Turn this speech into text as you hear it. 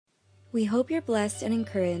We hope you're blessed and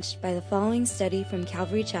encouraged by the following study from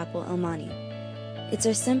Calvary Chapel, El Monte. It's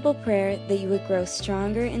our simple prayer that you would grow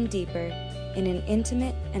stronger and deeper in an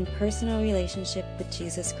intimate and personal relationship with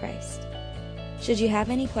Jesus Christ. Should you have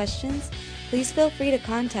any questions, please feel free to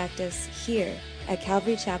contact us here at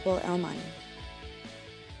Calvary Chapel, El Monte.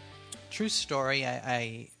 True story.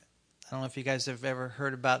 I don't know if you guys have ever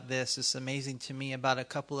heard about this. It's amazing to me about a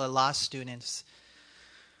couple of law students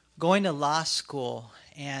going to law school,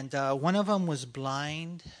 and one of them was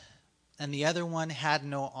blind and the other one had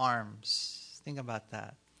no arms. Think about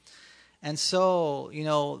that. And so,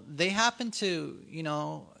 they happened to,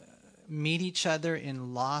 meet each other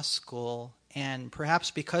in law school, and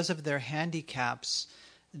perhaps because of their handicaps,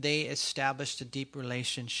 they established a deep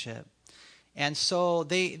relationship. And so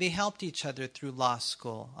they helped each other through law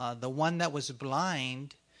school. The one that was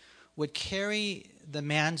blind would carry the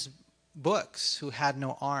man's books who had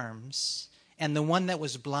no arms, and the one that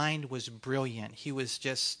was blind was brilliant. He was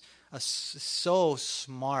just so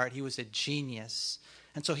smart. He was a genius.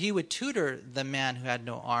 And so he would tutor the man who had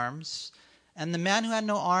no arms. And the man who had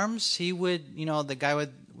no arms, he would, the guy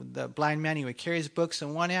with the blind man, he would carry his books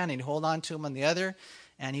in one hand, he'd hold on to him on the other,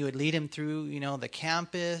 and he would lead him through, the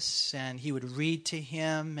campus, and he would read to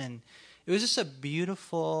him. And it was just a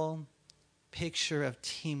beautiful picture of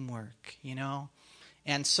teamwork,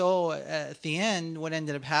 And so at the end, what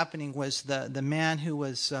ended up happening was the man who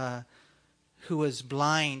was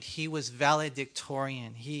blind, he was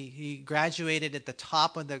valedictorian. He graduated at the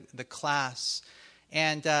top of the class.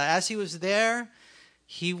 And as he was there,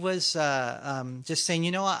 he was just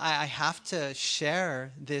saying, I have to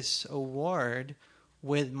share this award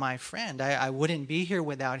with my friend. I wouldn't be here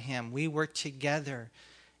without him. We worked together.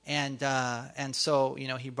 And so,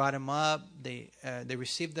 he brought him up. They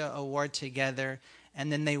received the award together. And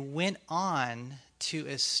then they went on to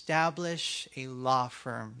establish a law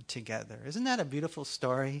firm together. Isn't that a beautiful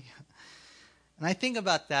story? And I think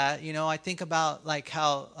about that, I think about like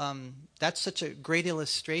how that's such a great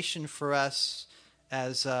illustration for us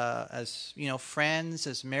as friends,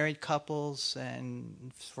 as married couples,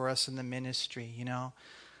 and for us in the ministry,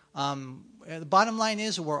 The bottom line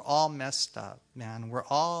is we're all messed up, man.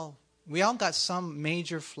 We all got some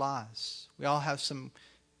major flaws. We all have some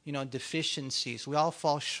deficiencies. We all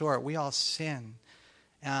fall short. We all sin.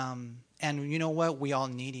 And you know what? We all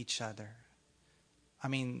need each other. I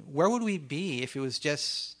mean, where would we be if it was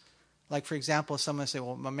just, like, for example, someone say,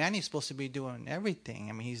 well, Manny's supposed to be doing everything.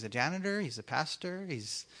 I mean, he's a janitor, he's a pastor,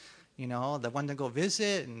 he's, the one to go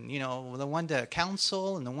visit, and, the one to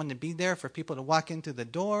counsel, and the one to be there for people to walk into the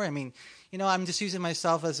door. I mean, I'm just using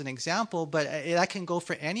myself as an example, but that can go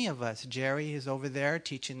for any of us. Jerry is over there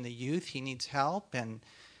teaching the youth. He needs help, and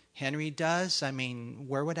Henry does. I mean,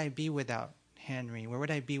 where would I be without Henry? Where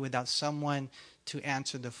would I be without someone to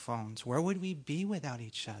answer the phones? Where would we be without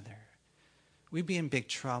each other? We'd be in big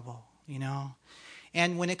trouble,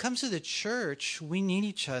 And when it comes to the church, we need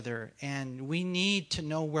each other, and we need to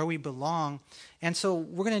know where we belong. And so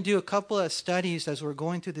we're going to do a couple of studies as we're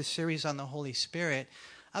going through this series on the Holy Spirit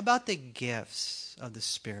about the gifts of the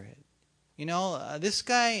Spirit. This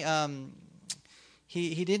guy,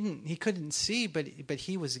 he couldn't see, but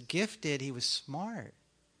he was gifted. He was smart.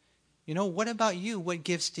 What about you? What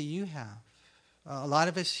gifts do you have? A lot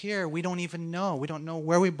of us here, we don't even know. We don't know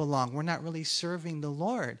where we belong. We're not really serving the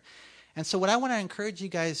Lord. And so what I want to encourage you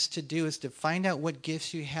guys to do is to find out what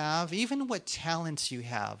gifts you have, even what talents you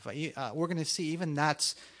have. We're going to see even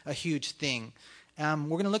that's a huge thing. We're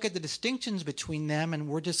going to look at the distinctions between them, and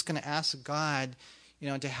we're just going to ask God,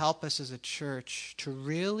 to help us as a church to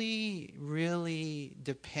really, really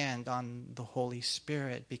depend on the Holy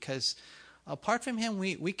Spirit, because apart from Him,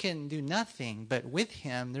 we can do nothing, but with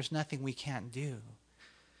Him, there's nothing we can't do.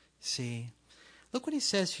 See? Look what he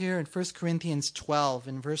says here in 1 Corinthians 12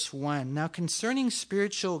 in verse 1. Now concerning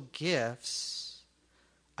spiritual gifts,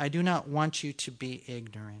 I do not want you to be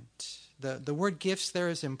ignorant. The word gifts there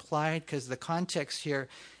is implied because the context here,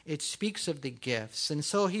 it speaks of the gifts. And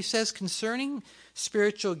so he says, concerning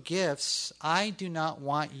spiritual gifts, I do not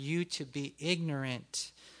want you to be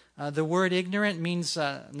ignorant. The word ignorant means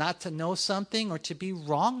not to know something or to be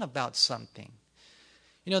wrong about something.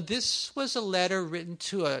 This was a letter written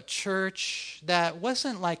to a church that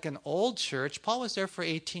wasn't like an old church. Paul was there for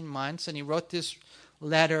 18 months, and he wrote this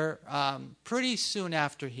letter pretty soon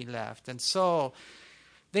after he left. And so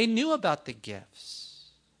they knew about the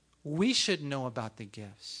gifts. We should know about the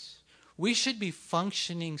gifts. We should be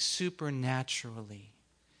functioning supernaturally.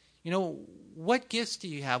 What gifts do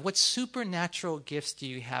you have? What supernatural gifts do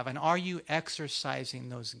you have? And are you exercising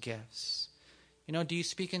those gifts? Do you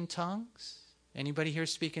speak in tongues? Anybody here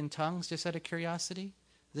speak in tongues, just out of curiosity?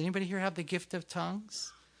 Does anybody here have the gift of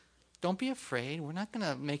tongues? Don't be afraid. We're not going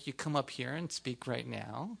to make you come up here and speak right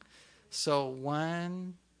now. So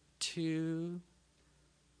 1, 2,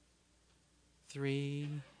 3.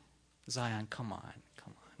 Zion, come on.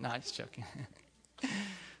 No, I'm just joking.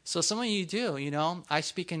 So some of you do, I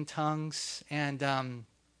speak in tongues, and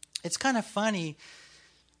it's kind of funny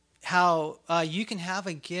how you can have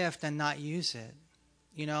a gift and not use it.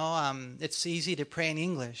 It's easy to pray in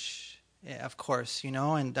English, of course,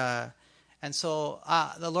 and so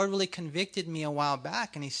the Lord really convicted me a while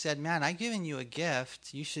back, and he said, man, I've given you a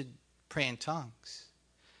gift. You should pray in tongues.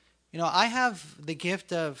 I have the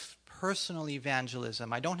gift of personal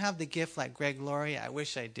evangelism. I don't have the gift like Greg Laurie. I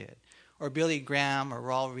wish I did. Or Billy Graham or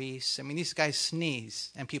Raul Reese. I mean, these guys sneeze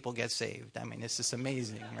and people get saved. I mean, it's just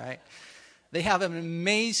amazing, right? They have an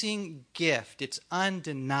amazing gift. It's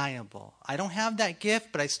undeniable. I don't have that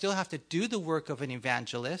gift, but I still have to do the work of an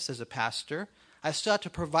evangelist as a pastor. I still have to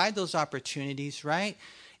provide those opportunities, right?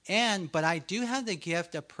 But I do have the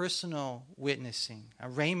gift of personal witnessing.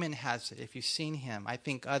 Raymond has it, if you've seen him. I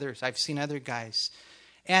think I've seen other guys.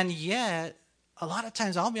 And yet, a lot of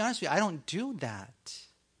times, I'll be honest with you, I don't do that.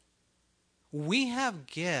 We have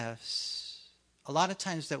gifts, a lot of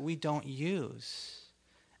times, that we don't use.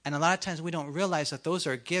 And a lot of times we don't realize that those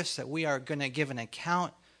are gifts that we are going to give an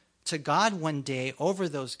account to God one day over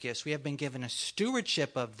those gifts. We have been given a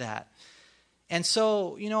stewardship of that. And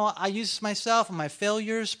so, I use myself and my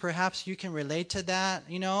failures. Perhaps you can relate to that.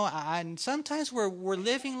 And sometimes we're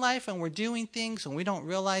living life and we're doing things and we don't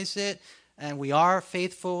realize it. And we are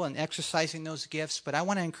faithful in exercising those gifts. But I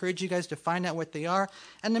want to encourage you guys to find out what they are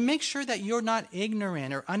and to make sure that you're not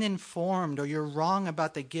ignorant or uninformed or you're wrong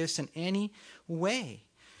about the gifts in any way.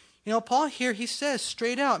 Paul here, he says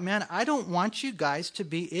straight out, man, I don't want you guys to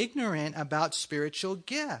be ignorant about spiritual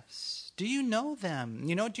gifts. Do you know them?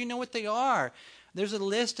 Do you know what they are? There's a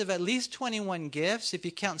list of at least 21 gifts. If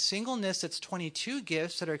you count singleness, it's 22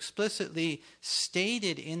 gifts that are explicitly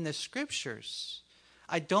stated in the scriptures.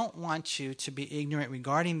 I don't want you to be ignorant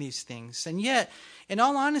regarding these things. And yet, in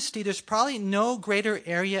all honesty, there's probably no greater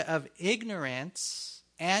area of ignorance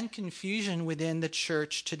and confusion within the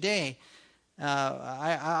church today.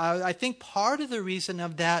 I think part of the reason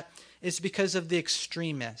of that is because of the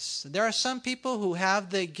extremists. There are some people who have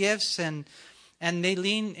the gifts and they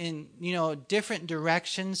lean in different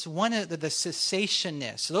directions. One of the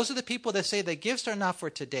cessationists. Those are the people that say the gifts are not for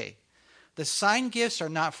today. The sign gifts are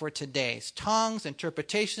not for today. It's tongues,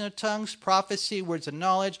 interpretation of tongues, prophecy, words of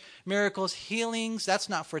knowledge, miracles, healings. That's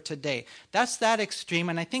not for today. That's that extreme.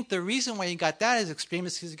 And I think the reason why you got that as extreme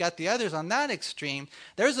is because you got the others on that extreme.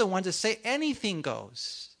 There's the ones that say anything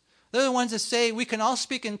goes. They're the ones that say we can all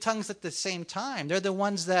speak in tongues at the same time. They're the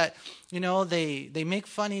ones that, they make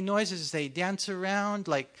funny noises. They dance around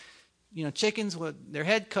like, chickens with their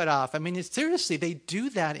head cut off. I mean, seriously, they do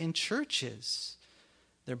that in churches.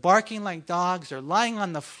 They're barking like dogs. They're lying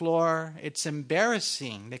on the floor. It's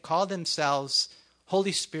embarrassing. They call themselves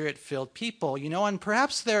Holy Spirit-filled people, and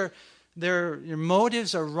perhaps their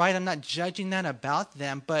motives are right. I'm not judging that about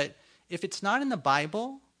them, but if it's not in the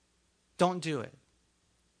Bible, don't do it.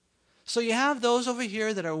 So you have those over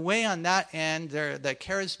here that are way on that end. They're the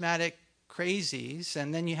charismatic crazies,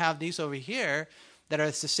 and then you have these over here that are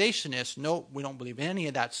cessationists. No, we don't believe in any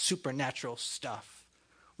of that supernatural stuff.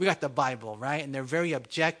 We got the Bible, right? And they're very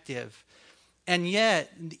objective. And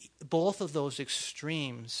yet, both of those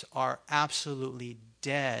extremes are absolutely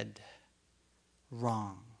dead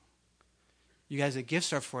wrong. You guys, the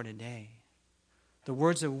gifts are for today. The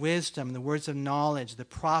words of wisdom, the words of knowledge, the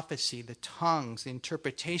prophecy, the tongues, the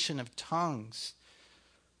interpretation of tongues,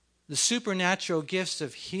 the supernatural gifts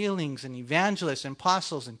of healings and evangelists and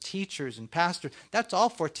apostles and teachers and pastors, that's all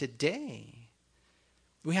for today.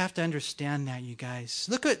 We have to understand that, you guys.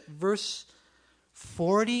 Look at verse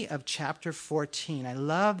 40 of chapter 14. I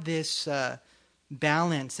love this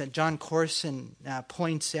balance that John Corson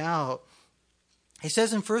points out. He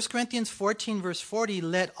says in 1 Corinthians 14, verse 40,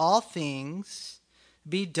 let all things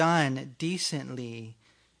be done decently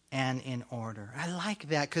and in order. I like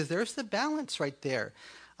that because there's the balance right there.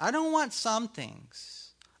 I don't want some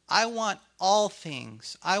things. I want all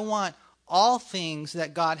things. I want all things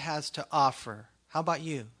that God has to offer. How about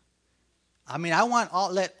you? I mean,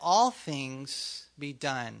 let all things be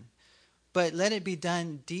done, but let it be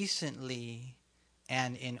done decently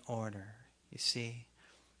and in order, you see.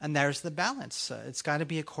 And there's the balance. It's got to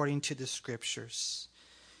be according to the scriptures.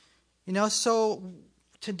 So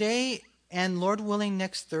today, and Lord willing,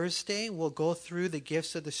 next Thursday, we'll go through the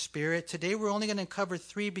gifts of the Spirit. Today, we're only going to cover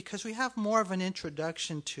 3 because we have more of an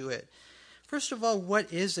introduction to it. First of all,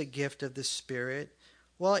 what is a gift of the Spirit?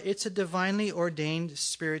 Well, it's a divinely ordained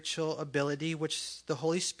spiritual ability which the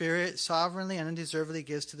Holy Spirit sovereignly and undeservedly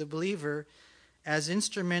gives to the believer as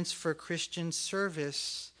instruments for Christian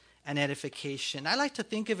service and edification. I like to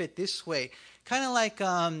think of it this way, kind of like,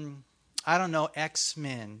 I don't know,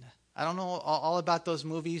 X-Men. I don't know all about those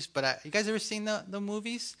movies, but you guys ever seen the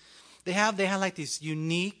movies? They have like these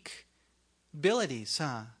unique abilities,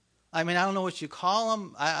 huh? I mean, I don't know what you call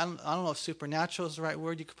them. I don't know if supernatural is the right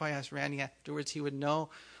word. You could probably ask Randy afterwards. He would know.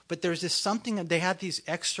 But there's this something that they had these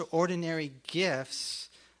extraordinary gifts,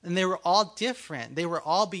 and they were all different. They were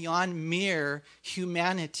all beyond mere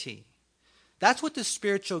humanity. That's what the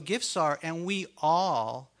spiritual gifts are, and we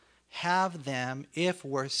all have them if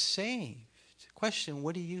we're saved. Question,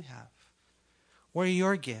 what do you have? What are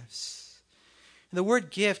your gifts? The word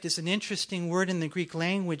gift is an interesting word in the Greek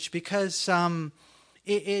language because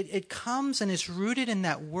it comes and is rooted in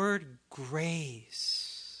that word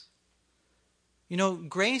grace. You know,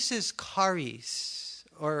 grace is charis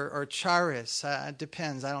or charis. It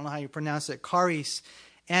depends. I don't know how you pronounce it. Charis,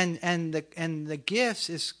 and the gifts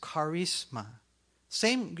is charisma.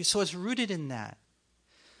 Same. So it's rooted in that.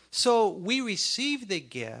 So we receive the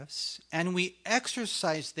gifts and we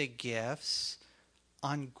exercise the gifts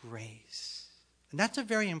on grace, and that's a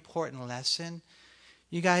very important lesson.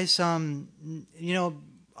 You guys, you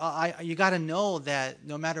got to know that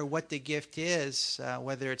no matter what the gift is,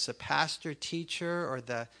 whether it's a pastor, teacher, or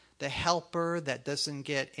the helper that doesn't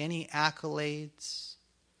get any accolades,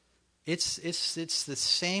 it's the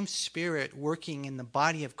same Spirit working in the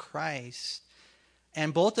body of Christ,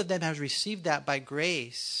 and both of them have received that by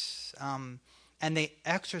grace, and they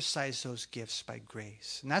exercise those gifts by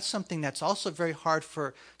grace. And that's something that's also very hard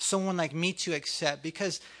for someone like me to accept,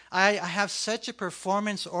 because I have such a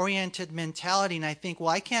performance-oriented mentality, and I think, well,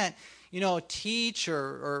 I can't, teach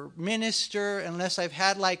or minister unless I've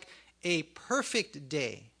had like a perfect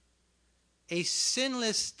day, a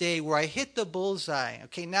sinless day where I hit the bullseye.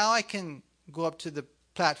 Okay, now I can go up to the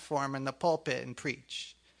platform and the pulpit and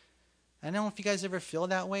preach. I don't know if you guys ever feel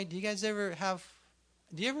that way. Do you guys ever have...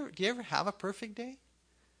 Do you ever have a perfect day?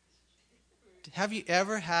 Have you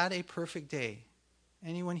ever had a perfect day?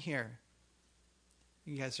 Anyone here?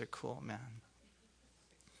 You guys are cool, man.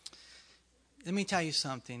 Let me tell you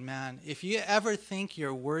something, man. If you ever think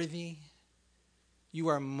you're worthy, you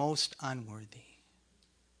are most unworthy.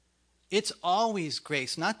 It's always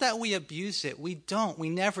grace. Not that we abuse it. We don't. We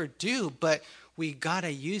never do. But we got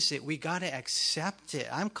to use it. We got to accept it.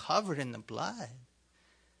 I'm covered in the blood.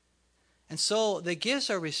 And so the gifts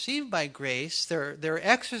are received by grace. They're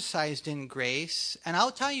exercised in grace. And I'll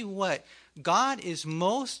tell you what, God is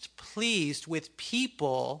most pleased with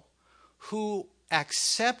people who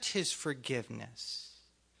accept His forgiveness.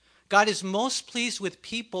 God is most pleased with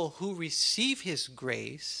people who receive His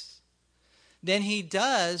grace than He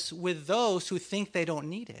does with those who think they don't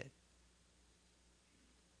need it.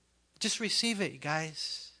 Just receive it,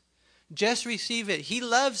 guys. Just receive it. He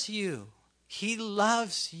loves you. He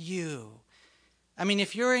loves you. I mean,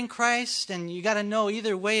 if you're in Christ, and you got to know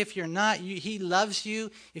either way, if you're not, He loves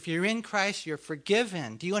you. If you're in Christ, you're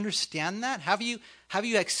forgiven. Do you understand that? Have you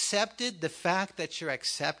accepted the fact that you're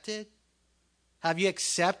accepted? Have you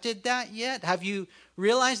accepted that yet? Have you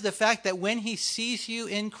realized the fact that when He sees you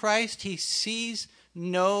in Christ, He sees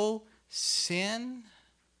no sin?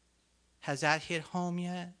 Has that hit home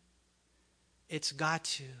yet? It's got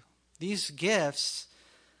to. These gifts,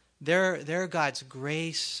 they're God's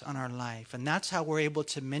grace on our life. And that's how we're able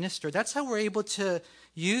to minister. That's how we're able to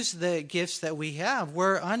use the gifts that we have.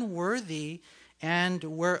 We're unworthy and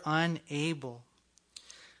we're unable.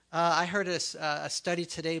 I heard a study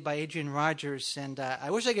today by Adrian Rogers, and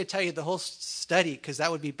I wish I could tell you the whole study because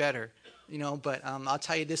that would be better, but I'll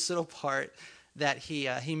tell you this little part that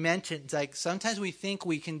he mentioned. Like, sometimes we think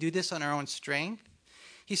we can do this on our own strength.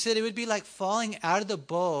 He said it would be like falling out of the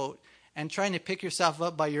boat and trying to pick yourself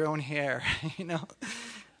up by your own hair,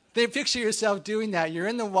 They picture yourself doing that. You're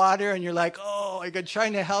in the water and you're like, oh, you're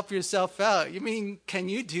trying to help yourself out. You mean, can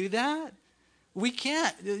you do that? We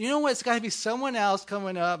can't. You know what? It's got to be someone else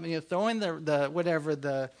coming up and throwing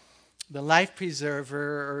the life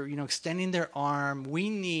preserver, or extending their arm. We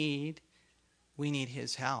need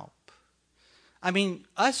His help. I mean,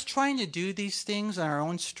 us trying to do these things on our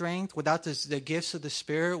own strength, without the gifts of the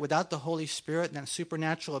Spirit, without the Holy Spirit and that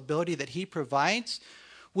supernatural ability that He provides,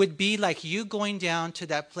 would be like you going down to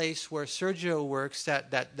that place where Sergio works,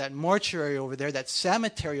 that mortuary over there, that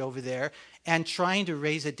cemetery over there, and trying to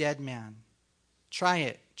raise a dead man. Try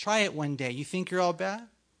it. Try it one day. You think you're all bad?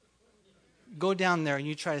 Go down there and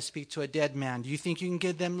you try to speak to a dead man. Do you think you can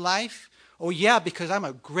give them life? Oh, yeah, because I'm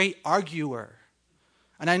a great arguer.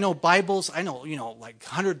 And I know Bibles, like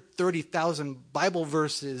 130,000 Bible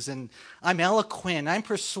verses, and I'm eloquent, I'm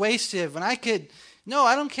persuasive, and no,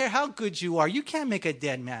 I don't care how good you are. You can't make a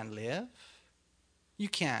dead man live. You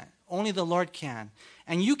can't. Only the Lord can.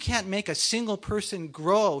 And you can't make a single person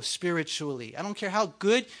grow spiritually. I don't care how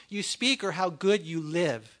good you speak or how good you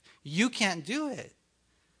live. You can't do it.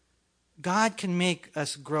 God can make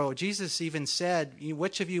us grow. Jesus even said,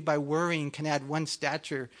 which of you by worrying can add one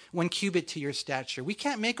cubit to your stature? We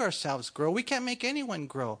can't make ourselves grow. We can't make anyone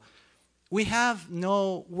grow.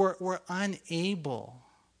 We're unable.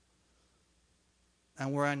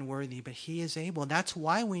 And we're unworthy, but He is able. That's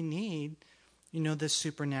why we need, the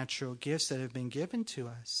supernatural gifts that have been given to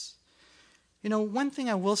us. One thing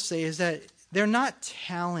I will say is that they're not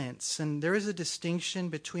talents, and there is a distinction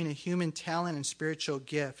between a human talent and spiritual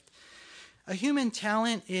gift. A human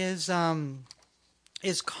talent is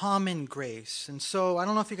common grace. And so I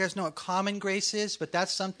don't know if you guys know what common grace is, but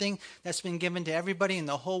that's something that's been given to everybody in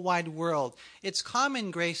the whole wide world. It's common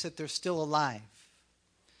grace that they're still alive.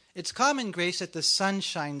 It's common grace that the sun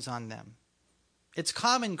shines on them. It's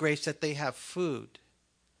common grace that they have food.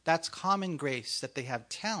 That's common grace that they have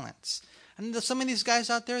talents. And some of these guys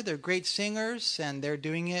out there, they're great singers, and they're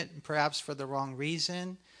doing it perhaps for the wrong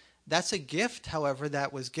reason. That's a gift, however,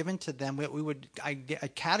 that was given to them. We would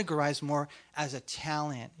categorize more as a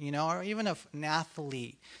talent, or even an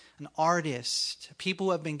athlete, an artist, people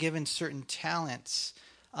who have been given certain talents.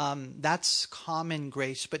 That's common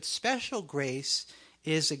grace. But special grace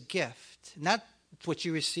is a gift. And that's what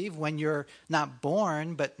you receive when you're not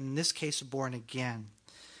born, but in this case, born again.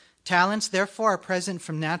 Talents, therefore, are present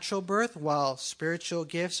from natural birth, while spiritual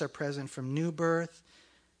gifts are present from new birth.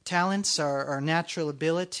 Talents are natural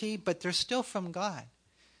ability, but they're still from God.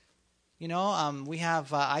 We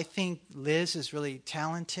have, I think Liz is really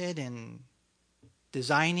talented in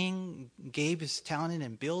designing. Gabe is talented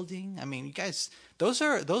in building. I mean, you guys, those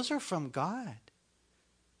are from God.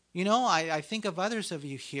 I think of others of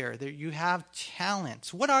you here that you have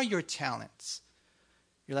talents. What are your talents?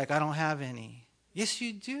 You're like, I don't have any. Yes,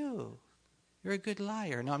 you do. You're a good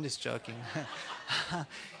liar. No, I'm just joking.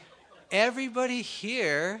 Everybody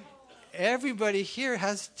here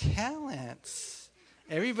has talents.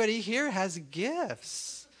 Everybody here has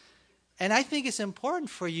gifts. And I think it's important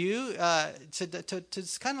for you to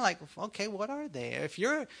kind of like, okay, what are they? If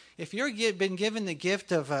you're been given the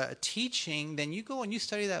gift of teaching, then you go and you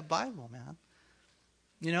study that Bible, man.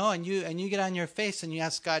 And you get on your face and you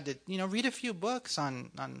ask God to, read a few books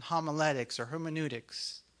on homiletics or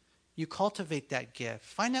hermeneutics. You cultivate that gift.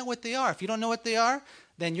 Find out what they are. If you don't know what they are,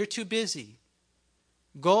 then you're too busy.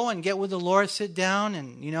 Go and get with the Lord, sit down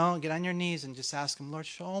and, get on your knees and just ask Him, Lord,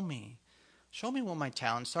 show me. Show me what my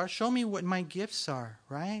talents are. Show me what my gifts are,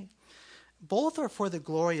 right? Both are for the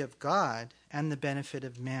glory of God and the benefit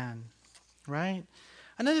of man, right?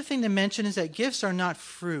 Another thing to mention is that gifts are not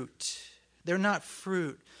fruit. They're not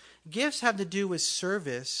fruit. Gifts have to do with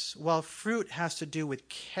service, while fruit has to do with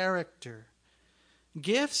character.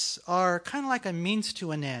 Gifts are kind of like a means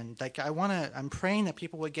to an end. Like I'm praying that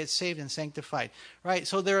people would get saved and sanctified, right?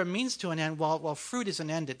 So they're a means to an end, while fruit is an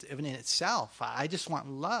end in itself. I just want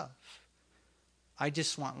love. I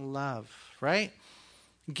just want love, right?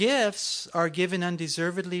 Gifts are given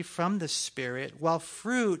undeservedly from the Spirit, while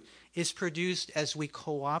fruit is produced as we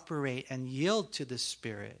cooperate and yield to the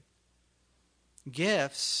Spirit.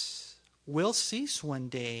 Gifts will cease one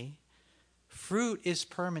day. Fruit is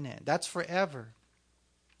permanent. That's forever.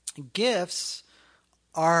 Gifts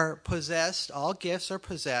are possessed, all gifts are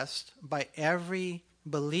possessed by every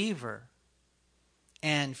believer.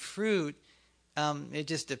 And fruit, it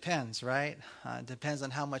just depends, right? It depends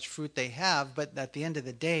on how much fruit they have. But at the end of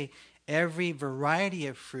the day, every variety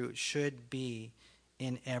of fruit should be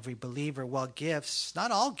in every believer. While gifts,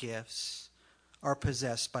 not all gifts, are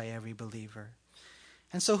possessed by every believer.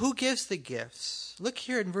 And so who gives the gifts? Look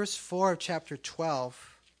here in verse 4 of chapter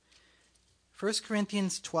 12. 1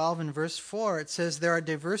 Corinthians 12 and verse 4, it says, there are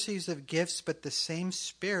diversities of gifts, but the same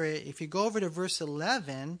Spirit. If you go over to verse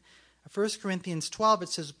 11, 1 Corinthians 12, it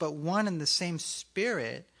says, but one and the same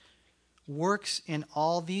Spirit works in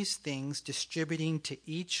all these things, distributing to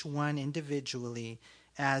each one individually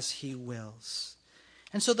as He wills.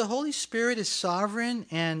 And so the Holy Spirit is sovereign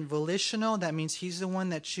and volitional. That means He's the one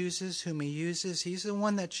that chooses whom He uses. He's the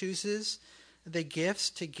one that chooses the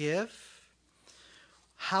gifts to give.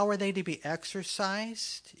 How are they to be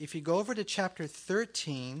exercised? If you go over to chapter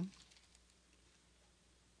 13,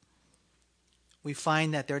 we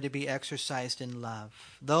find that they're to be exercised in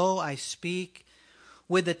love. Though I speak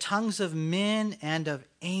with the tongues of men and of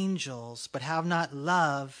angels, but have not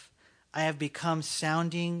love, I have become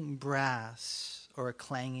sounding brass or a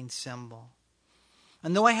clanging cymbal.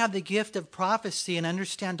 And though I have the gift of prophecy and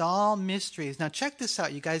understand all mysteries. Now check this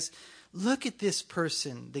out, you guys. Look at this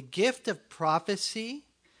person. The gift of prophecy,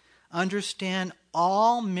 understand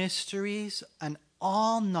all mysteries and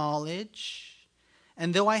all knowledge.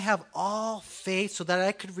 And though I have all faith so that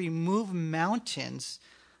I could remove mountains.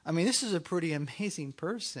 I mean, this is a pretty amazing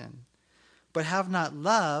person. But have not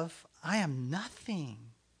love, I am nothing.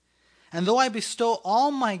 And though I bestow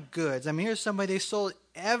all my goods, I mean, here's somebody, they sold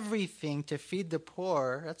everything to feed the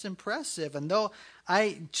poor. That's impressive. And though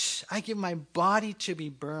I give my body to be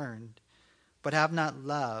burned, but have not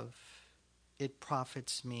love, it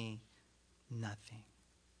profits me nothing.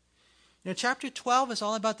 You know, chapter 12 is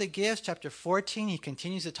all about the gifts. Chapter 14, he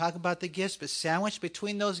continues to talk about the gifts, but sandwiched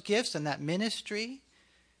between those gifts and that ministry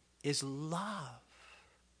is love.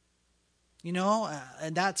 You know,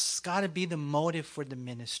 and that's got to be the motive for the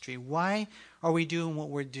ministry. Why are we doing what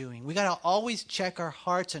we're doing? We got to always check our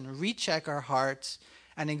hearts and recheck our hearts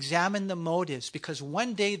and examine the motives, because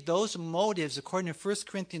one day those motives, according to 1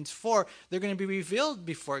 Corinthians 4, they're going to be revealed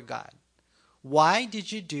before God. Why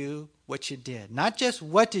did you do what you did? Not just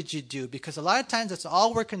what did you do, because a lot of times that's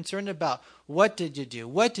all we're concerned about. What did you do?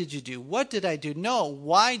 What did you do? What did I do? No,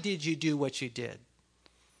 why did you do what you did?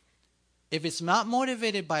 If it's not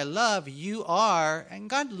motivated by love, you are, and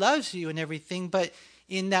God loves you and everything, but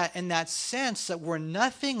in that sense that we're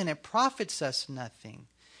nothing and it profits us nothing.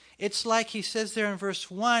 It's like he says there in verse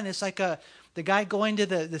 1, it's like the guy going to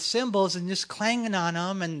the cymbals and just clanging on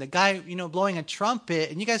them, and the guy, blowing a trumpet,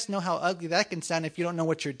 and you guys know how ugly that can sound if you don't know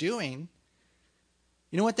what you're doing.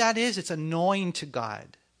 You know what that is? It's annoying to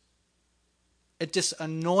God. It just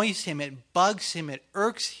annoys him, it bugs him, it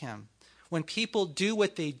irks him. When people do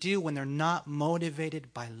what they do when they're not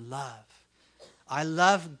motivated by love. I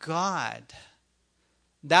love God.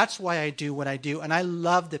 That's why I do what I do. And I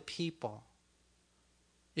love the people.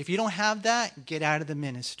 If you don't have that, get out of the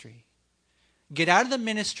ministry. Get out of the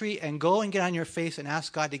ministry and go and get on your face and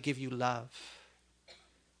ask God to give you love.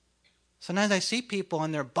 Sometimes I see people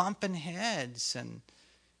and they're bumping heads and,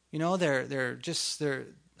 they're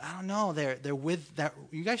I don't know, they're with that.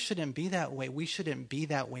 You guys shouldn't be that way. We shouldn't be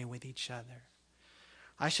that way with each other.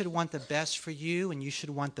 I should want the best for you, and you should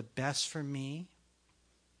want the best for me.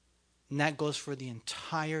 And that goes for the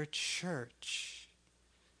entire church.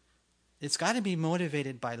 It's got to be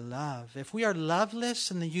motivated by love. If we are loveless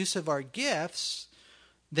in the use of our gifts,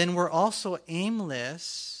 then we're also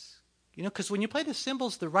aimless. Because when you play the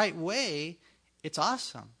cymbals the right way, it's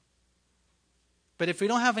awesome. But if we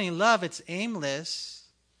don't have any love, it's aimless.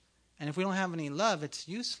 And if we don't have any love, it's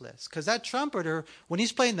useless. Because that trumpeter, when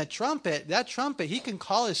he's playing that trumpet, he can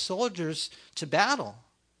call his soldiers to battle.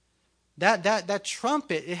 That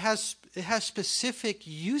trumpet, it has specific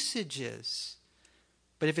usages.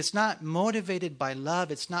 But if it's not motivated by love,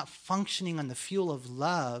 it's not functioning on the fuel of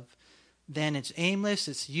love, then it's aimless,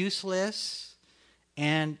 it's useless,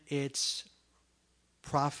 and it's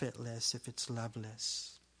profitless if it's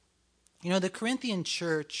loveless. The Corinthian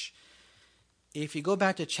church, if you go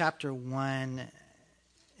back to chapter 1,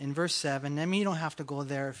 in verse 7, I mean, you don't have to go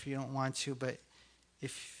there if you don't want to, but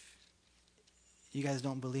if you guys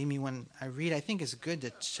don't believe me when I read, I think it's good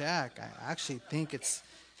to check. I actually think it's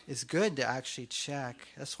good to actually check.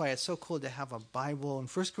 That's why it's so cool to have a Bible. In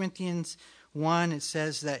 1 Corinthians 1, it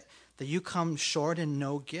says that you come short in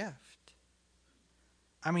no gift.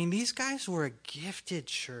 I mean, these guys were a gifted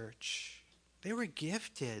church. They were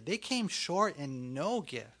gifted. They came short in no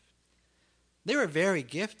gift. They were very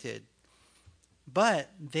gifted,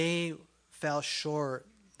 but they fell short.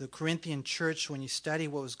 The Corinthian church, when you study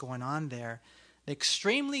what was going on there,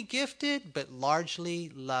 extremely gifted, but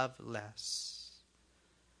largely loveless.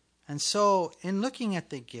 And so, in looking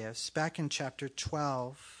at the gifts, back in chapter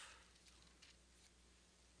 12,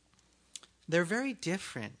 they're very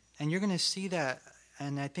different. And you're going to see that,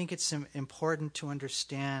 and I think it's important to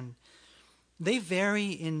understand. They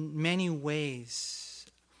vary in many ways.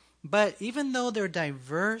 But even though they're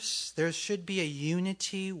diverse, there should be a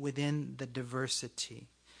unity within the diversity.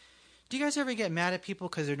 Do you guys ever get mad at people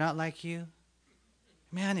because they're not like you?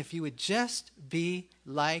 Man, if you would just be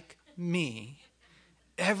like me,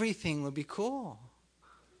 everything would be cool.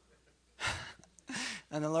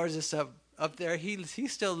 And the Lord's just up there. He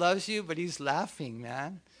still loves you, but he's laughing,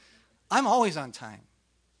 man. I'm always on time.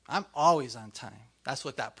 I'm always on time. That's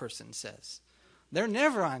what that person says. They're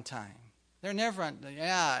never on time. They're never on.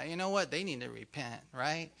 Yeah, you know what? They need to repent,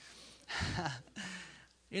 right?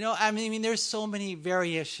 I mean, there's so many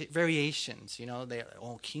variations.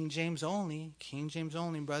 King James only,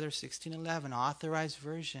 brother, 1611, authorized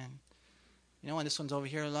version. And this one's over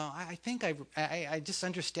here alone. I think I just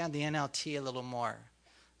understand the NLT a little more.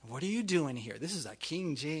 What are you doing here? This is a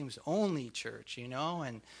King James only church,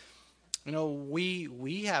 and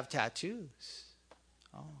we have tattoos.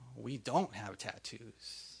 Oh, we don't have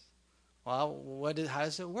tattoos. Well, how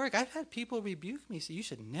does it work? I've had people rebuke me, say, you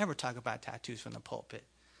should never talk about tattoos from the pulpit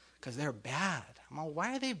because they're bad. I'm like,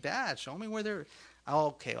 why are they bad? Show me where they're... Oh,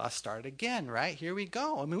 okay, I'll start again, right? Here we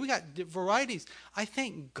go. We got varieties. I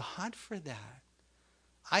thank God for that.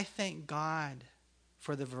 I thank God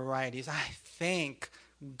for the varieties. I thank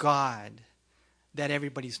God that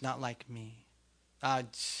everybody's not like me. I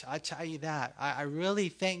tell you that. I really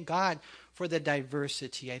thank God for the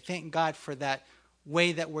diversity. I thank God for that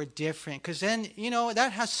way that we're different. Because then,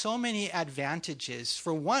 that has so many advantages.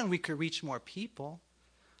 For one, we could reach more people.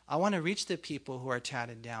 I want to reach the people who are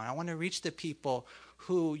tatted down. I want to reach the people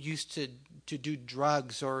who used to do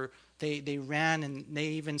drugs, or they ran, and they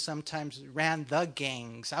even sometimes ran the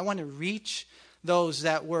gangs. I want to reach those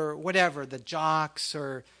that were whatever, the jocks,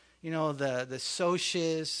 or the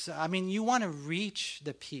socialists. You want to reach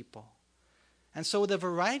the people. And so the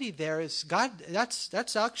variety there is God.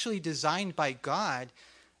 That's actually designed by God.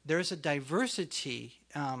 There's a diversity,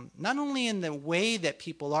 not only in the way that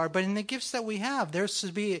people are, but in the gifts that we have. There's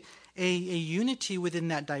to be a unity within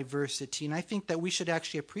that diversity. And I think that we should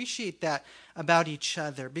actually appreciate that about each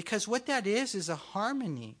other, because what that is a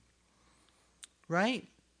harmony, right?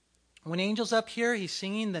 When Angel's up here, he's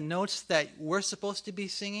singing the notes that we're supposed to be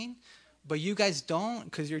singing, but you guys don't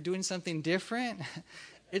because you're doing something different.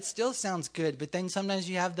 It still sounds good, but then sometimes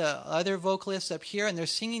you have the other vocalists up here, and they're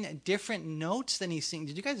singing different notes than he's singing.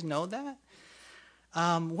 Did you guys know that?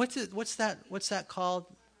 What's that called?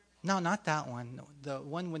 No, not that one. The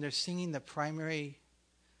one when they're singing the primary.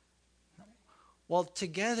 Well,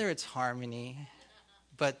 together it's harmony,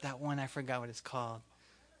 but that one I forgot what it's called.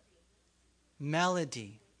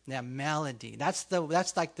 Melody. Yeah, melody. That's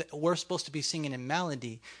like we're supposed to be singing in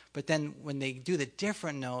melody, but then when they do the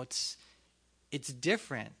different notes, it's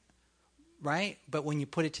different, right? But when you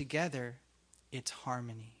put it together, it's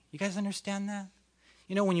harmony. You guys understand that?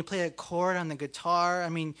 When you play a chord on the guitar,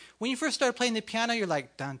 when you first start playing the piano, you're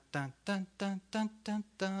like, dun, dun, dun, dun, dun, dun,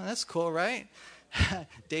 dun. That's cool, right?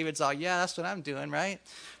 David's all, yeah, that's what I'm doing, right?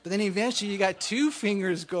 But then eventually you got 2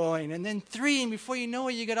 fingers going, and then 3, and before you know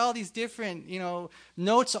it, you got all these different,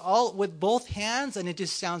 notes all with both hands, and it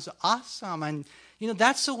just sounds awesome. And,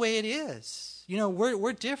 that's the way it is.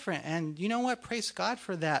 We're different, and you know what? Praise God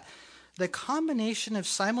for that. The combination of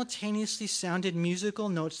simultaneously sounded musical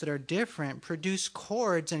notes that are different produce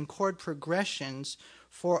chords and chord progressions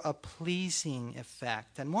for a pleasing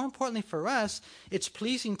effect. And more importantly for us, it's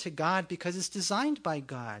pleasing to God because it's designed by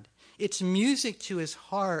God. It's music to his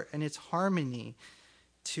heart, and it's harmony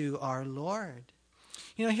to our Lord.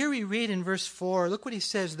 Here we read in verse 4, look what he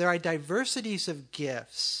says. There are diversities of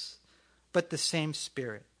gifts, but the same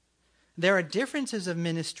Spirit. There are differences of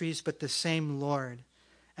ministries, but the same Lord.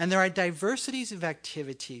 And there are diversities of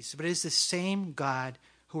activities, but it is the same God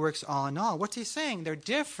who works all in all. What's he saying? They're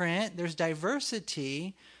different, there's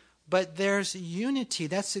diversity, but there's unity.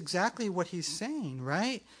 That's exactly what he's saying,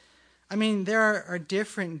 right? There are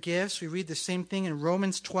different gifts. We read the same thing in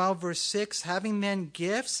Romans 12, verse 6. Having then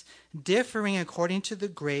gifts differing according to the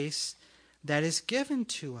grace that is given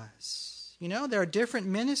to us. There are different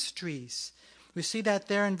ministries. We see that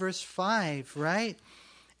there in verse 5, right?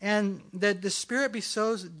 And that the Spirit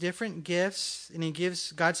bestows different gifts, and he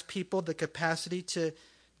gives God's people the capacity to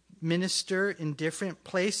minister in different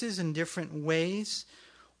places, in different ways.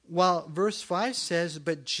 While verse 5 says,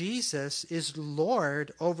 but Jesus is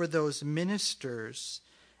Lord over those ministers,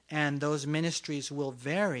 and those ministries will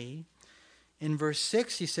vary. In verse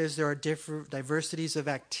 6, he says there are different diversities of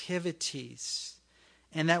activities.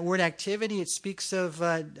 And that word activity, it speaks of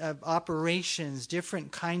operations,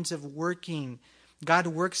 different kinds of working. God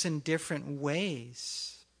works in different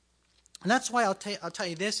ways. And that's why I'll tell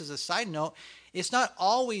you this as a side note. It's not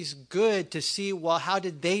always good to see, well, how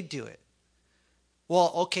did they do it?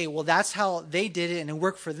 Well, okay, that's how they did it and it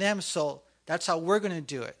worked for them, so that's how we're going to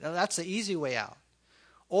do it. That's the easy way out.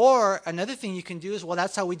 Or another thing you can do is, well,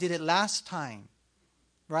 that's how we did it last time.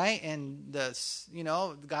 Right? And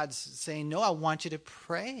God's saying, no, I want you to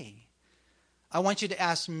pray. I want you to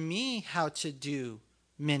ask me how to do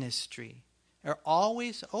ministry. You're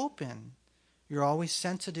always open. You're always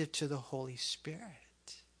sensitive to the Holy Spirit.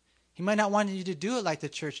 He might not want you to do it like the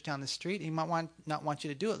church down the street. He might not want you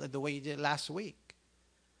to do it like the way you did last week.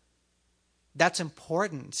 That's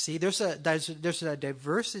important. See, there's a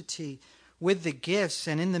diversity with the gifts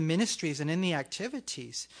and in the ministries and in the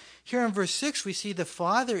activities. Here in verse 6, we see the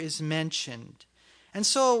Father is mentioned. And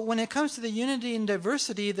so when it comes to the unity and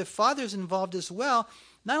diversity, the Father's involved as well,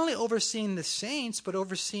 not only overseeing the saints, but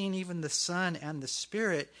overseeing even the Son and the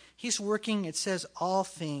Spirit. He's working, it says, all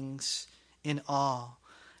things in all.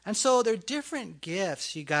 And so there are different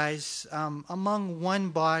gifts, you guys, among one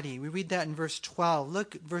body. We read that in verse 12.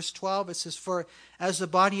 Look at verse 12. It says, "For as the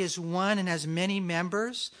body is one and has many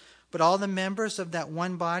members, but all the members of that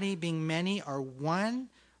one body, being many, are one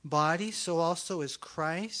body, so also is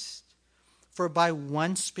Christ. For by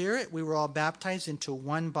one Spirit we were all baptized into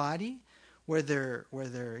one body, whether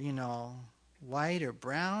white or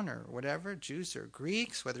brown or whatever, Jews or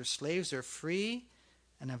Greeks, whether slaves or free,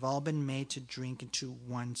 and have all been made to drink into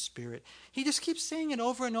one Spirit." He just keeps saying it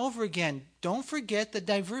over and over again. Don't forget the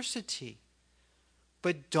diversity,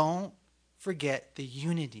 but don't forget the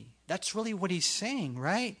unity. That's really what he's saying,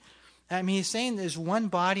 right? I mean, he's saying there's one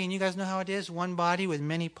body, and you guys know how it is, one body with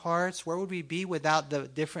many parts. Where would we be without the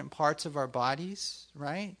different parts of our bodies,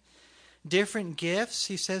 right? Different gifts,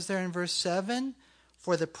 he says there in verse 7,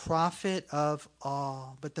 for the profit of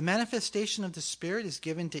all. But the manifestation of the Spirit is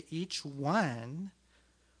given to each one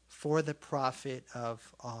for the profit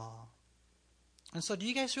of all. And so do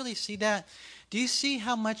you guys really see that? Do you see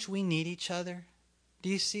how much we need each other? Do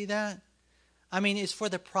you see that? I mean, it's for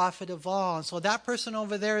the profit of all. And so that person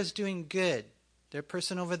over there is doing good. That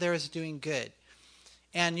person over there is doing good.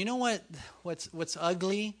 And you know what's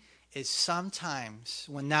ugly is sometimes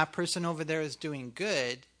when that person over there is doing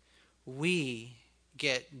good, we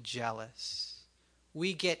get jealous.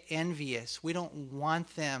 We get envious. We don't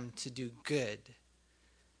want them to do good.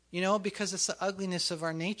 You know, because it's the ugliness of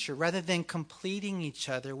our nature. Rather than completing each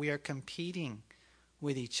other, we are competing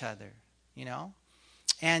with each other, you know.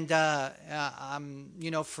 And,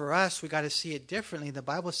 for us, we got to see it differently. The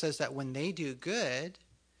Bible says that when they do good,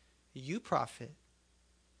 you profit.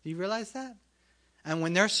 Do you realize that? And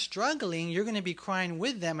when they're struggling, you're going to be crying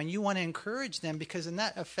with them, and you want to encourage them because then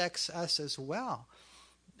that affects us as well.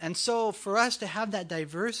 And so for us to have that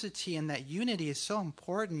diversity and that unity is so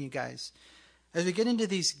important, you guys. As we get into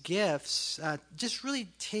these gifts, just really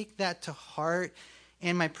take that to heart.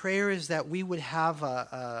 And my prayer is that we would have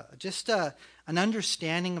an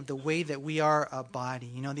understanding of the way that we are a body.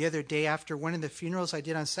 You know, the other day after one of the funerals I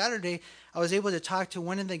did on Saturday, I was able to talk to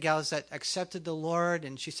one of the gals that accepted the Lord,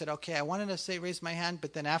 and she said, okay, I wanted to raise my hand,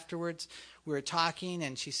 but then afterwards we were talking,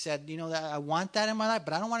 and she said, I want that in my life,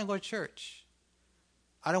 but I don't want to go to church.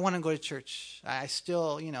 I don't want to go to church. I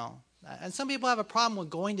still, and some people have a problem with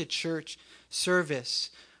going to church service.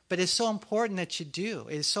 But it's so important that you do.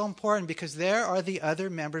 It is so important because there are the other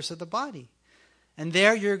members of the body. And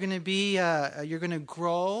there you're going to be, you're going to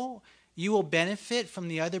grow. You will benefit from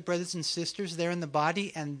the other brothers and sisters there in the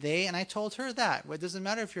body. And I told her that. Well, it doesn't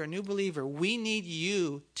matter if you're a new believer. We need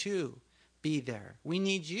you to be there. We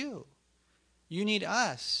need you. You need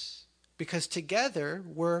us. Because together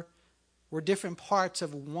we're different parts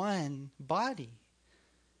of one body.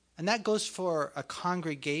 And that goes for a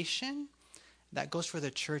congregation. That goes for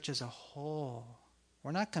the church as a whole.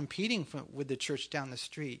 We're not competing with the church down the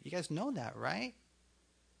street. You guys know that, right?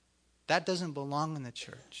 That doesn't belong in the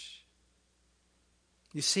church.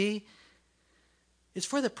 You see, it's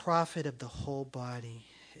for the profit of the whole body.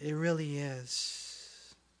 It really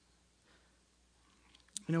is.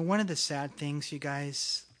 One of the sad things, you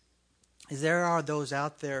guys, is there are those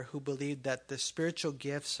out there who believe that the spiritual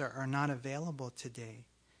gifts are not available today.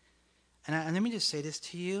 And let me just say this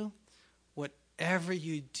to you. Whatever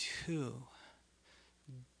you do,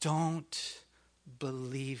 don't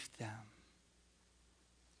believe them.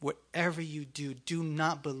 Whatever you do, do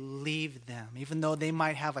not believe them. Even though they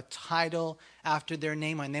might have a title after their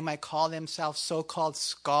name and they might call themselves so-called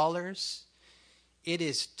scholars, it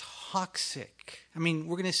is toxic. I mean,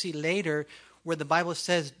 we're going to see later where the Bible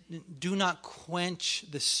says, do not quench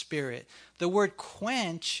the Spirit. The word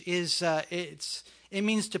quench is, it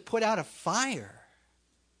means to put out a fire.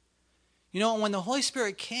 When the Holy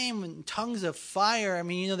Spirit came in tongues of fire,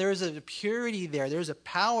 there was a purity there. There's a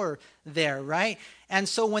power there, right? And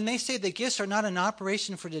so when they say the gifts are not in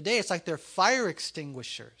operation for today, it's like they're fire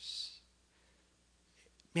extinguishers.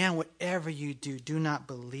 Man, whatever you do, do not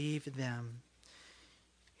believe them.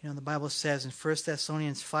 The Bible says in 1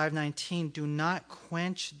 Thessalonians 5:19, do not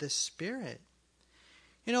quench the Spirit.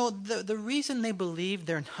 The reason they believe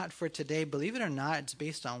they're not for today, believe it or not, it's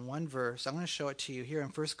based on one verse. I'm going to show it to you here in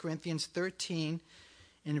 1 Corinthians 13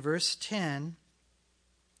 in verse 10.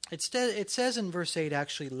 It says in verse 8,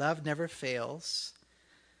 actually, love never fails.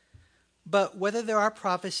 But whether there are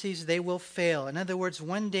prophecies, they will fail. In other words,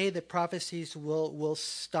 one day the prophecies will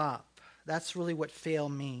stop. That's really what fail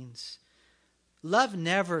means. Love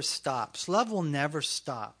never stops. Love will never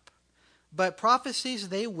stop. But prophecies,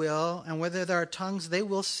 they will, and whether there are tongues, they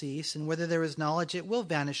will cease, and whether there is knowledge, it will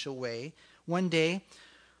vanish away one day.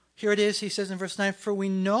 Here it is, he says in verse 9, for we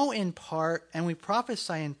know in part, and we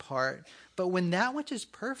prophesy in part, but when that which is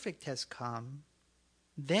perfect has come,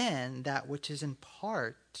 then that which is in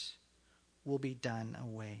part will be done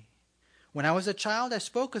away. When I was a child, I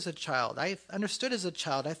spoke as a child. I understood as a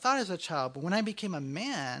child. I thought as a child. But when I became a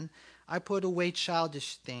man, I put away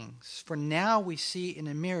childish things. For now we see in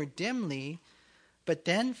a mirror dimly, but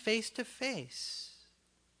then face to face.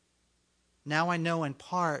 Now I know in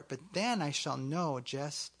part, but then I shall know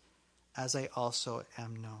just as I also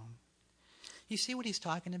am known. You see what he's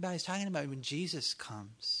talking about? He's talking about when Jesus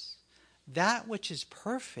comes. That which is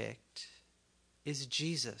perfect is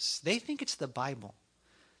Jesus. They think it's the Bible.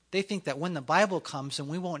 They think that when the Bible comes, then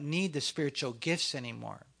we won't need the spiritual gifts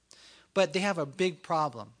anymore. But they have a big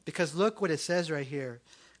problem. Because look what it says right here.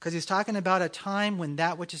 Because he's talking about a time when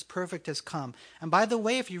that which is perfect has come. And by the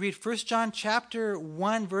way, if you read 1 John chapter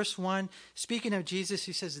 1, verse 1, speaking of Jesus,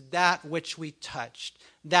 he says, that which we touched,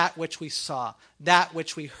 that which we saw, that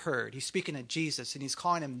which we heard. He's speaking of Jesus, and he's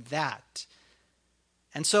calling him that.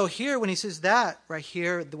 And so here, when he says that right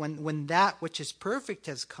here, when that which is perfect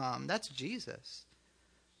has come, that's Jesus.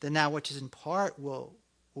 Then that which is in part will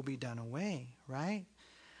be done away, right?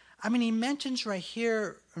 I mean, he mentions right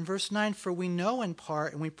here in verse 9, for we know in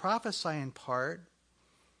part and we prophesy in part.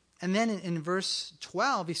 And then in verse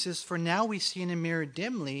 12, he says, for now we see in a mirror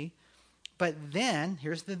dimly, but then,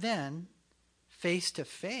 here's the then, face to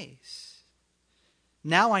face.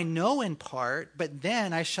 Now I know in part, but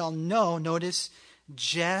then I shall know, notice,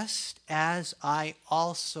 just as I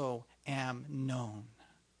also am known.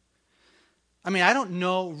 I mean, I don't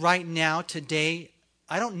know right now, today,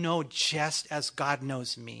 I don't know just as God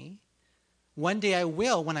knows me. One day I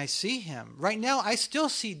will when I see him. Right now, I still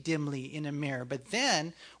see dimly in a mirror. But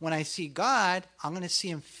then, when I see God, I'm going to see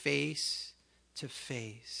him face to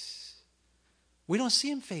face. We don't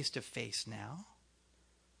see him face to face now.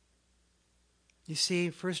 You see,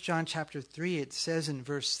 1 John chapter 3, it says in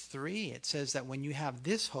verse 3, it says that when you have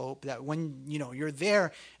this hope, that when you're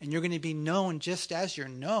there and you're going to be known just as you're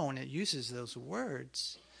known, it uses those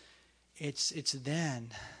words. It's then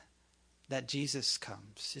that Jesus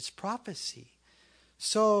comes. It's prophecy.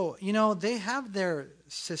 So, they have their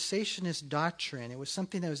cessationist doctrine. It was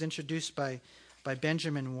something that was introduced by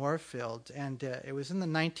Benjamin Warfield, and it was in the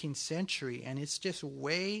 19th century, and it's just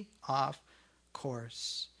way off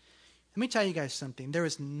course. Let me tell you guys something. There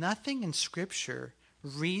is nothing in Scripture,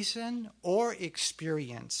 reason, or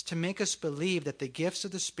experience to make us believe that the gifts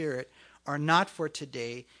of the Spirit are not for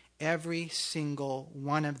today, every single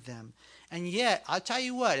one of them. And yet, I'll tell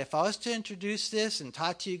you what, if I was to introduce this and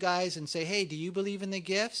talk to you guys and say, hey, do you believe in the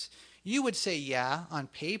gifts? You would say, yeah, on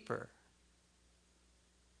paper.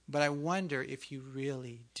 But I wonder if you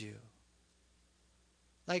really do.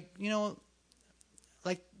 Like,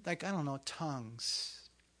 I don't know, tongues.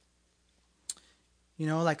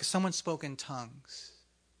 Like someone spoke in tongues.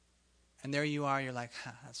 And there you are, you're like,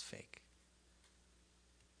 that's fake.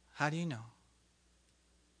 How do you know?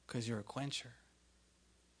 Because you're a quencher.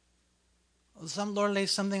 Some Lord lays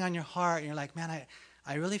something on your heart, and you're like, man,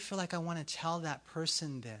 I really feel like I want to tell that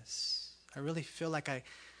person this. I really feel like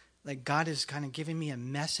God is kind of giving me a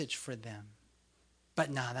message for them.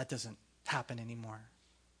 But that doesn't happen anymore.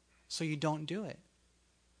 So you don't do it.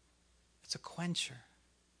 It's a quencher.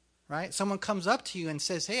 Right? Someone comes up to you and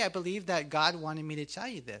says, hey, I believe that God wanted me to tell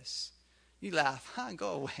you this. You laugh,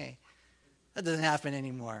 go away. That doesn't happen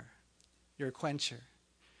anymore. You're a quencher.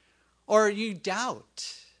 Or you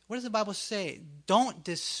doubt. What does the Bible say? Don't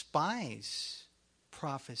despise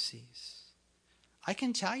prophecies. I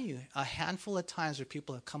can tell you a handful of times where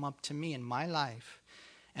people have come up to me in my life,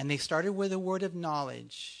 and they started with a word of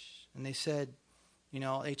knowledge, and they said,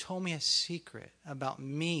 they told me a secret about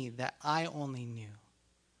me that I only knew.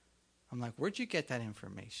 I'm like, where'd you get that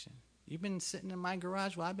information? You've been sitting in my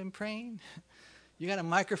garage while I've been praying? You got a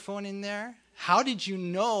microphone in there? How did you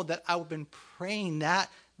know that I've been praying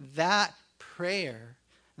that prayer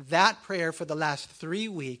for the last 3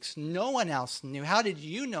 weeks? No one else knew. How did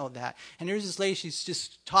you know that? And here's this lady, she's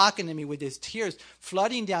just talking to me with these tears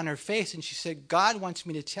flooding down her face, and she said, God wants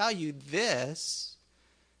me to tell you this.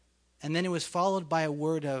 And then it was followed by a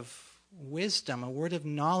word of wisdom, a word of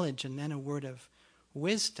knowledge, and then a word of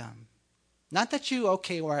wisdom. Not that you,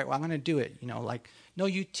 okay, all right, well, I'm going to do it. No,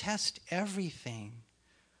 you test everything.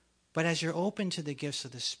 But as you're open to the gifts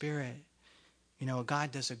of the Spirit,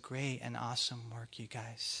 God does a great and awesome work, you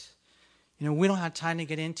guys. We don't have time to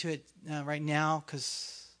get into it right now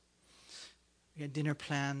because we got dinner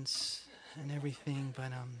plans and everything.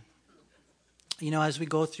 But as we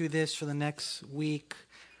go through this for the next week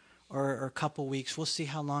or a couple weeks, we'll see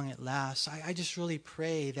how long it lasts. I just really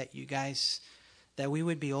pray that you guys, that we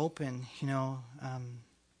would be open,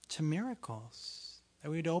 to miracles, that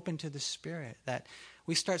we would open to the Spirit, that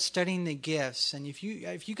we start studying the gifts. And if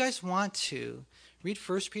you guys want to, read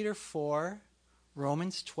 1 Peter 4,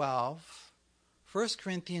 Romans 12, 1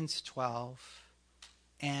 Corinthians 12,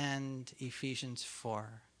 and Ephesians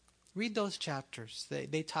 4. Read those chapters.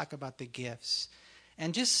 They talk about the gifts.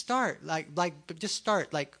 And just start,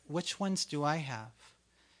 which ones do I have?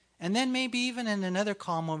 And then maybe even in another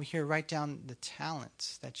column over here, write down the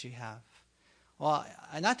talents that you have. Well,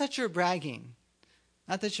 not that you're bragging.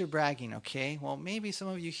 Not that you're bragging, okay? Well, maybe some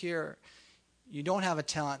of you here, you don't have a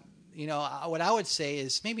talent. What I would say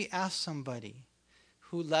is maybe ask somebody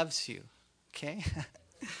who loves you, okay?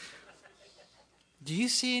 Do you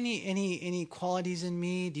see any qualities in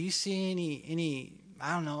me? Do you see any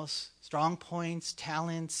I don't know, strong points,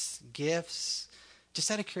 talents, gifts, just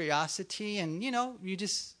out of curiosity? And, you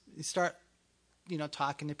start,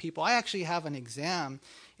 talking to people. I actually have an exam.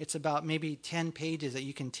 It's about maybe 10 pages that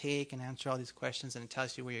you can take and answer all these questions, and it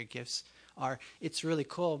tells you where your gifts are. It's really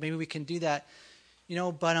cool. Maybe we can do that,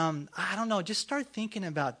 but I don't know. Just start thinking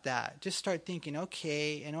about that. Just start thinking,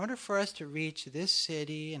 okay, in order for us to reach this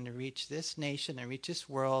city and to reach this nation and reach this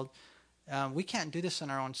world, we can't do this on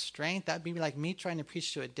our own strength. That'd be like me trying to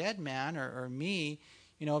preach to a dead man, or me,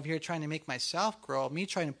 over here trying to make myself grow, me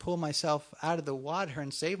trying to pull myself out of the water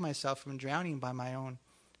and save myself from drowning by my own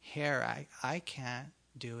hair. I can't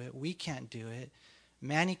do it. We can't do it.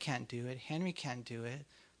 Manny can't do it. Henry can't do it.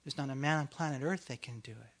 There's not a man on planet Earth that can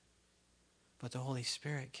do it. But the Holy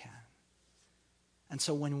Spirit can. And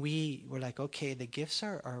so when we're like, okay, the gifts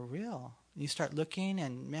are real. You start looking,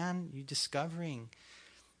 and man, you're discovering.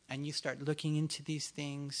 And you start looking into these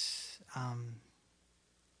things, I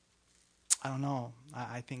don't know.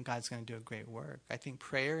 I think God's going to do a great work. I think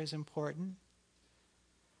prayer is important.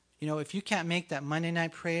 If you can't make that Monday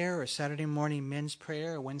night prayer or Saturday morning men's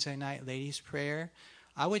prayer or Wednesday night ladies' prayer,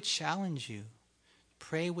 I would challenge you.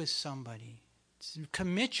 Pray with somebody.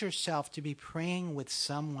 Commit yourself to be praying with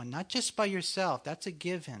someone, not just by yourself. That's a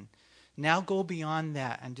given. Now go beyond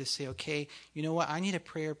that and just say, okay, you know what? I need a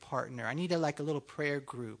prayer partner. I need a little prayer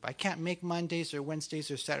group. I can't make Mondays or Wednesdays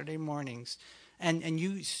or Saturday mornings. And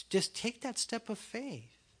you just take that step of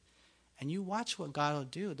faith. And you watch what God will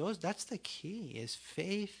do. That's the key, is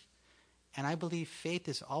faith. And I believe faith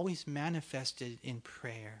is always manifested in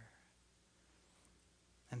prayer.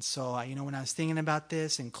 And so, when I was thinking about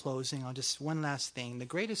this in closing, one last thing. The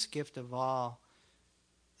greatest gift of all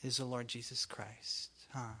is the Lord Jesus Christ.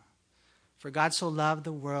 For God so loved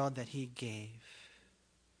the world that he gave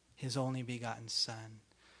his only begotten Son.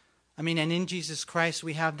 And in Jesus Christ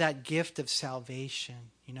we have that gift of salvation.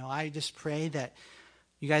 I just pray that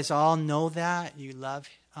you guys all know that. You love,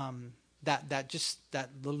 that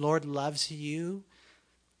the Lord loves you.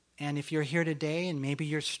 And if you're here today and maybe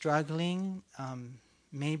you're struggling,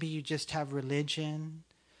 maybe you just have religion,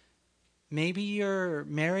 maybe your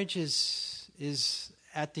marriage is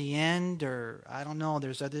at the end, or I don't know,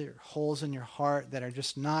 there's other holes in your heart that are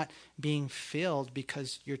just not being filled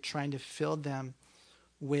because you're trying to fill them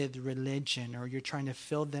with religion, or you're trying to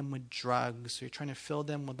fill them with drugs, or you're trying to fill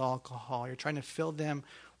them with alcohol, you're trying to fill them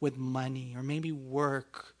with money, or maybe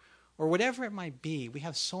work, or whatever it might be. We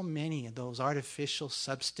have so many of those artificial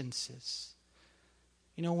substances.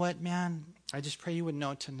 You know what, man? I just pray you would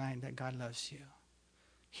know tonight that God loves you.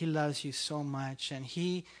 He loves you so much, and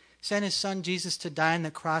he sent his Son Jesus to die on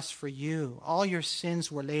the cross for you. All your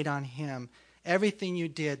sins were laid on him. Everything you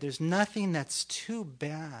did, there's nothing that's too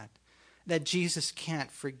bad that Jesus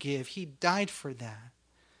can't forgive. He died for that.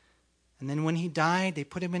 And then when he died, they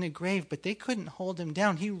put him in a grave, but they couldn't hold him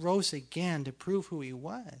down. He rose again to prove who he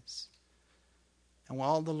was. And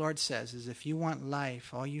all the Lord says is, if you want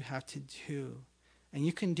life, all you have to do, and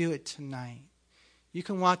you can do it tonight. You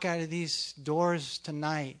can walk out of these doors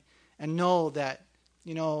tonight and know that,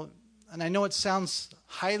 and I know it sounds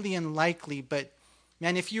highly unlikely, but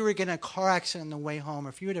man, if you were in a car accident on the way home, or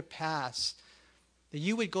if you were to pass, that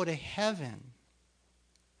you would go to heaven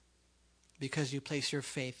because you place your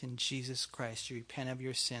faith in Jesus Christ. You repent of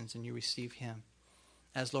your sins and you receive him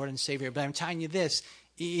as Lord and Savior. But I'm telling you this,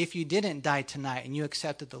 if you didn't die tonight and you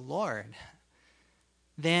accepted the Lord,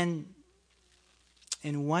 then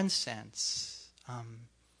in one sense,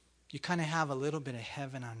 you kind of have a little bit of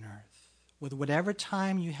heaven on earth. With whatever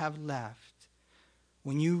time you have left,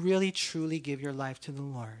 when you really truly give your life to the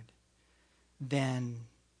Lord, then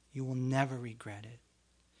you will never regret it.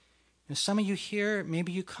 Some of you here,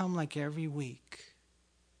 maybe you come like every week.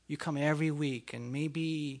 You come every week, and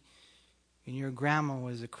maybe And your grandma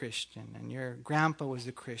was a Christian, and your grandpa was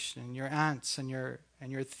a Christian, and your aunts and your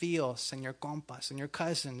tios and your compas and your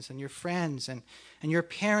cousins and your friends and your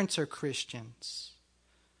parents are Christians.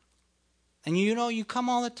 And you come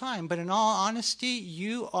all the time, but in all honesty,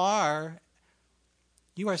 you are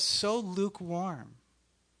so lukewarm.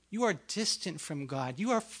 You are distant from God. You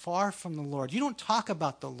are far from the Lord. You don't talk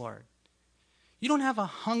about the Lord. You don't have a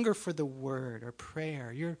hunger for the word or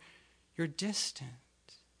prayer. You're distant.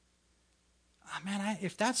 Oh, man,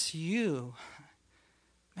 if that's you,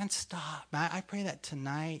 man, stop. I pray that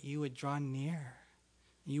tonight you would draw near.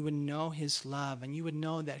 You would know his love, and you would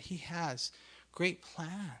know that he has great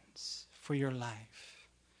plans for your life.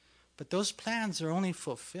 But those plans are only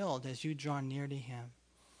fulfilled as you draw near to him.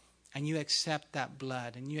 And you accept that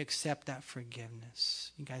blood, and you accept that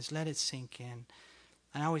forgiveness. You guys, let it sink in.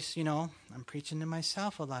 And I always, I'm preaching to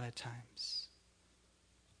myself a lot of times.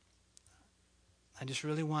 I just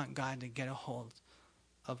really want God to get a hold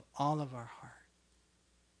of all of our heart.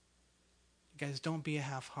 You guys, don't be a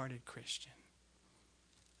half-hearted Christian.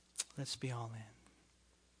 Let's be all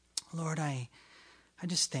in. Lord, I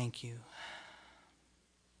just thank you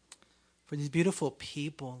for these beautiful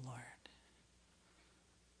people, Lord.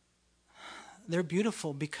 They're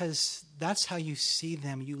beautiful because that's how you see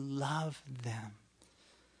them. You love them.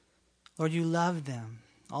 Lord, you love them.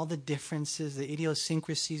 All the differences, the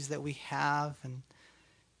idiosyncrasies that we have. And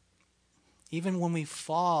even when we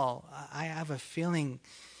fall, I have a feeling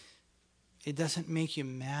it doesn't make you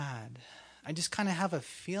mad. I just kind of have a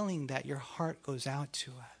feeling that your heart goes out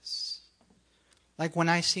to us. Like when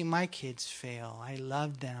I see my kids fail, I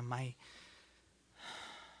love them.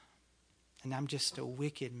 And I'm just a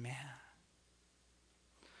wicked man.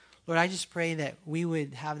 Lord, I just pray that we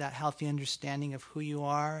would have that healthy understanding of who you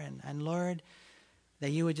are. And Lord,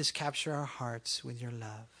 that you would just capture our hearts with your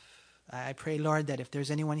love. I pray, Lord, that if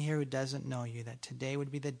there's anyone here who doesn't know you, that today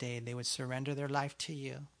would be the day they would surrender their life to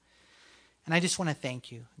you. And I just want to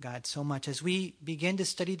thank you, God, so much. As we begin to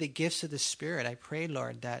study the gifts of the Spirit, I pray,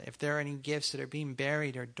 Lord, that if there are any gifts that are being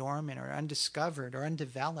buried or dormant or undiscovered or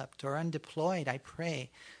undeveloped or undeployed, I pray,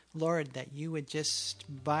 Lord, that you would just,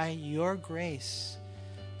 by your grace,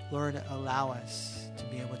 Lord, allow us to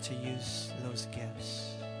be able to use those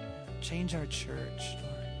gifts. Change our church,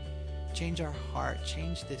 Lord. Change our heart.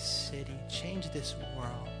 Change this city. Change this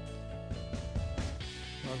world.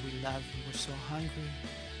 Lord, we love you. We're so hungry,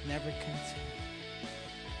 never content.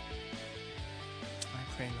 I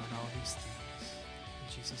pray, Lord, all these things. In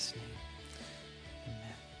Jesus' name,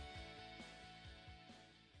 amen.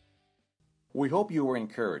 We hope you were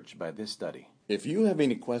encouraged by this study. If you have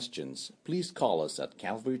any questions, please call us at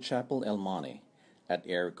Calvary Chapel El Monte at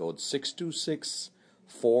area code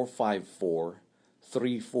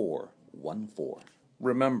 626-454-3414.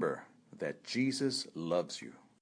 Remember that Jesus loves you.